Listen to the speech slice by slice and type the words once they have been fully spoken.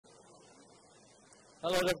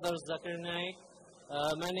Hello, Dr. Zakir Naik.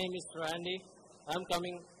 My name is Randy. I'm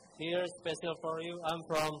coming here special for you. I'm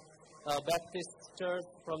from Baptist Church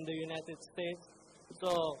from the United States.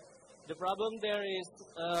 So the problem there is,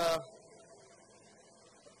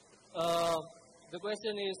 the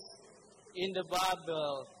question is, in the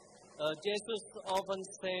Bible, Jesus often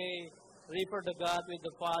say, refer to God with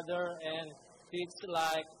the Father, and it's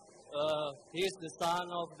like He's the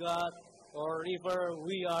Son of God, or refer,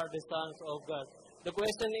 we are the sons of God. The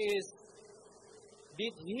question is,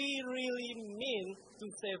 did He really mean to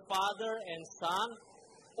say Father and Son,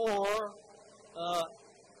 or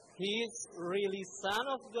He is really Son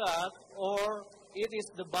of God, or it is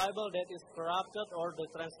the Bible that is corrupted, or the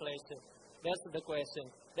translation? That's the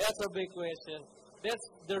question. That's a big question. That's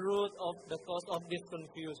the root of the cause of this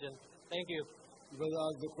confusion. Thank you.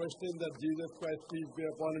 Because the question that Jesus Christ, peace be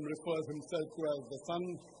upon Him, refers Himself to as the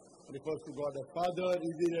Son, refers to God as Father,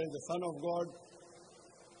 is He as the Son of God?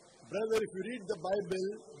 Brother, if you read the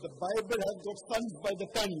Bible has got sons by the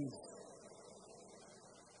tons.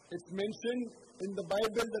 It's mentioned in the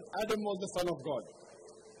Bible that Adam was the son of God.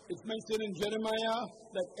 It's mentioned in Jeremiah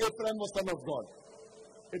that Abraham was son of God.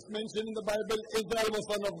 It's mentioned in the Bible Israel was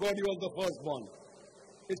son of God, he was the firstborn.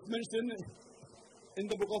 It's mentioned in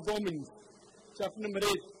the book of Romans, chapter number 8,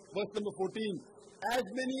 verse number 14. As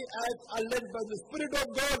many as are led by the Spirit of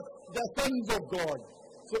God, they are sons of God.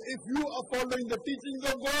 So if you are following the teachings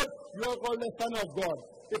of God, you are called a son of God.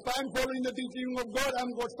 If I am following the teaching of God, I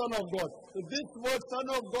am called son of God. So this word son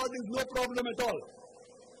of God is no problem at all.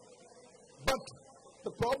 But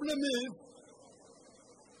the problem is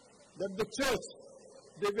that the church,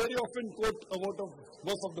 they very often quote a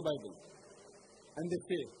verse of the Bible. And they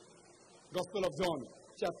say, Gospel of John,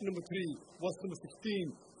 chapter number 3, verse number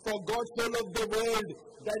 16. For God so loved the world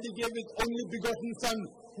that He gave His only begotten Son,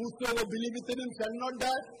 whosoever believeth in Him shall not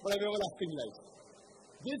die, but have everlasting life.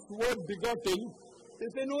 This word begotten, they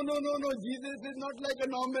say, no, Jesus is not like a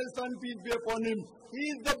normal son, peace be upon Him. He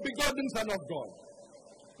is the begotten Son of God.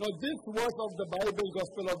 Now this verse of the Bible,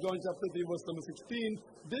 Gospel of John chapter 3, verse number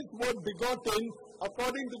 16, this word begotten,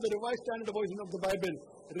 according to the Revised Standard Version of the Bible,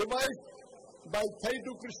 revised by 32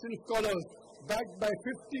 Christian scholars, backed by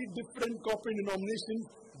 50 different copy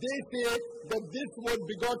denominations, they say that this word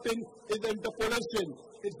begotten is an interpolation,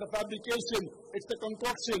 it's a fabrication, it's a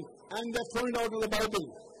concoction, and they're thrown out of the Bible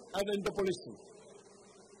as an interpolation.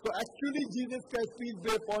 So actually Jesus Christ, peace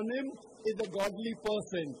be upon Him, is a godly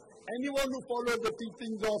person. Anyone who follows the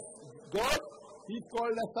teachings of God, he's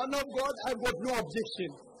called a son of God. I've got no objection.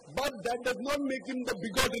 But that does not make him the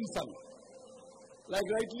begotten son. Like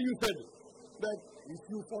rightly you said, that if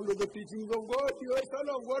you follow the teachings of God, you are a son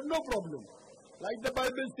of God, no problem. Like the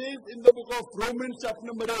Bible says in the book of Romans chapter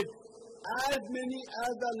number 8, as many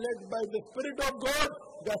as are led by the Spirit of God,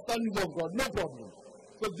 they are sons of God, no problem.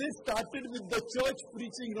 So this started with the church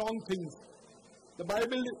preaching wrong things. The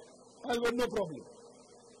Bible has got no problem.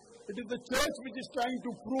 It is the church which is trying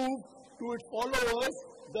to prove to its followers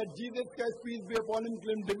that Jesus Christ, peace be upon Him,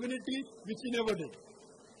 claimed divinity, which He never did.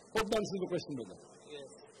 Hope that answers the question, brother. Yes,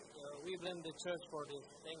 we blame the church for this.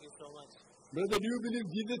 Thank you so much. Brother, do you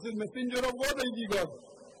believe Jesus is messenger of God or is He God?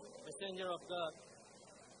 Messenger of God.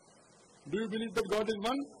 Do you believe that God is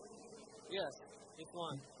one? Yes, it's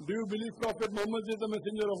one. Do you believe Prophet Muhammad is the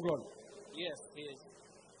messenger of God? Yes, he is.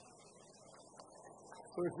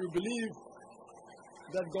 So if you believe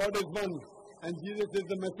that God is one and Jesus is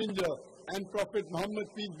the messenger and Prophet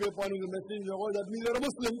Muhammad, peace be upon him, is the messenger of God, that means you are a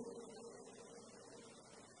Muslim.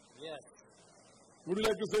 Yes. Would you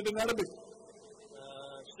like to say it in Arabic?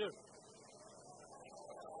 Sure.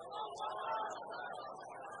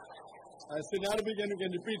 I say in Arabic and you can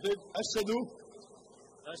repeat it. Ashhadu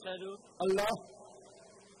Ashhadu Allah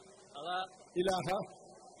Allah ilaha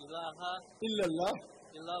ilaha illallah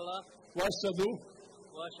illallah wa ashhadu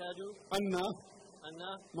wa ashhadu anna anna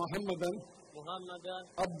Muhammadan Muhammadan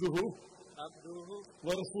abduhu abduhu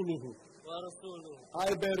wa rasuluhu. wa rasuluhu.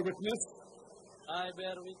 I bear witness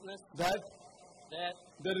that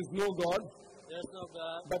there is no God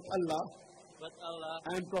but Allah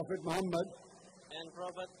and Prophet Muhammad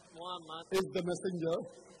is the messenger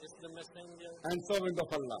and servant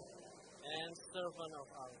of Allah.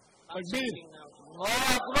 Takbir. Allah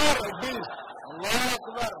Akbar. Takbir. Allah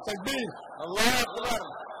Akbar. Takbir. Allah Akbar.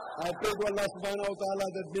 I pray to Allah subhanahu wa ta'ala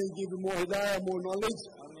that may give you more hidayah, more knowledge,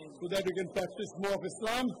 so that you can practice more of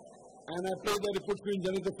Islam. And I pray that He puts you in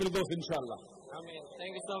Jannat al-Firdaus, inshallah. Amen.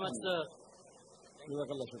 Thank you so much, sir.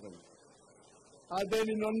 Are there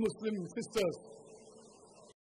any non-Muslim sisters